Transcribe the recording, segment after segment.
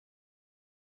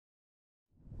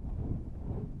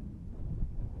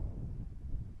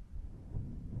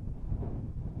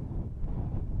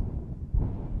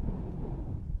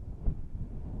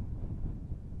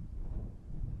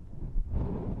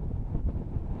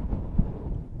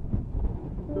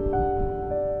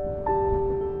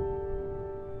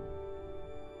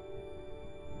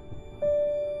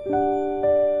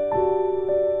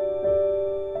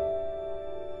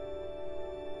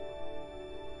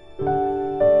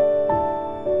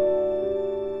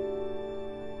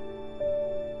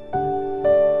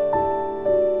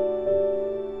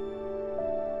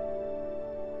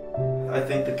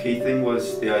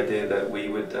the idea that we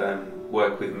would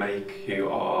work with Make, who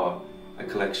are a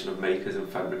collection of makers and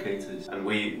fabricators, and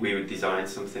we would design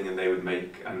something and they would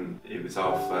make, and it was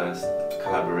our first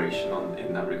collaboration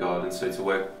in that regard. And so to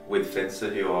work with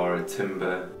Finsa, who are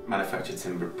a manufactured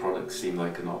timber products, seemed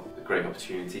like a great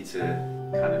opportunity to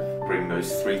kind of bring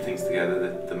those three things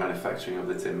together, the manufacturing of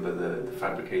the timber, the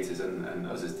fabricators and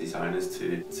us as designers,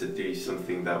 to do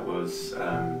something that was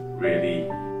really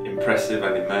impressive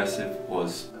and immersive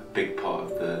was a big part of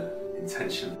the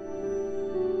intention.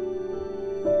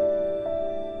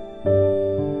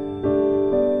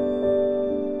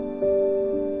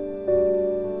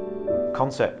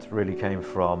 Concept really came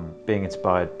from being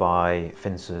inspired by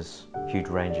Finsa's huge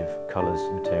range of colours,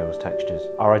 materials, textures.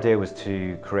 Our idea was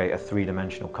to create a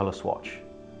three-dimensional colour swatch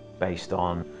based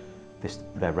on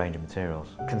their range of materials.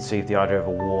 Conceived the idea of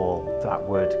a wall that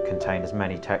would contain as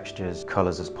many textures,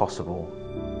 colours as possible.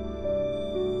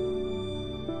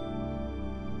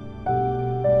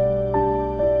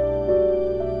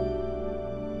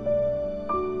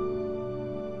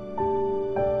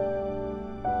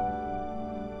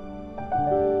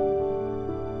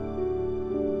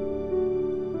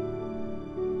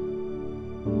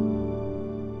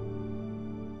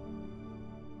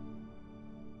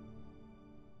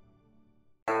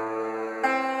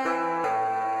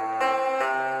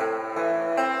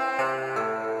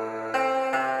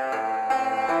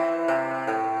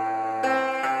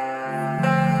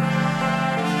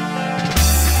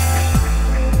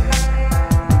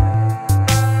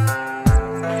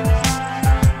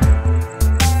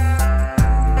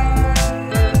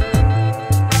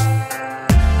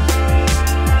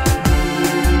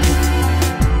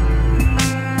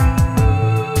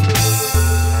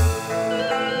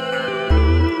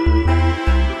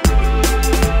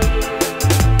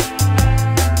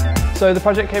 So the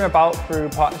project came about through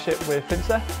partnership with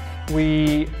Finsa.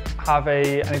 We have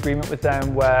an agreement with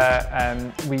them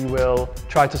where we will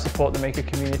try to support the maker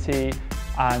community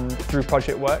and through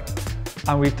project work.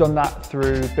 And we've done that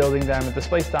through building them a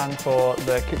display stand for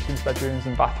the kitchens, bedrooms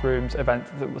and bathrooms event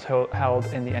that was held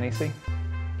in the NEC.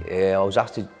 I was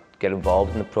asked to get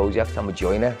involved in the project. I'm a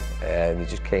joiner, and he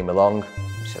just came along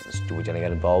and said, "Do you want to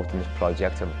get involved in this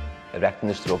project of erecting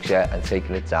the structure and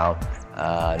taking it down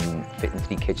and fitting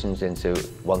 3 kitchens into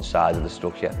one side of the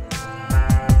structure."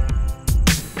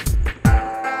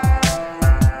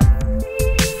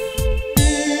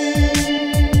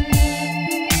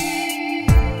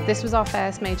 This was our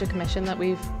first major commission that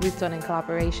we've done in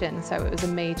collaboration, so it was a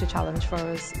major challenge for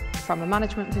us from a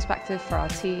management perspective, for our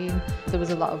team. There was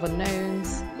a lot of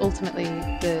unknowns. Ultimately,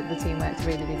 the team worked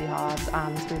really, really hard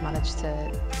and we managed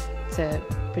to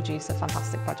produce a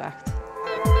fantastic project.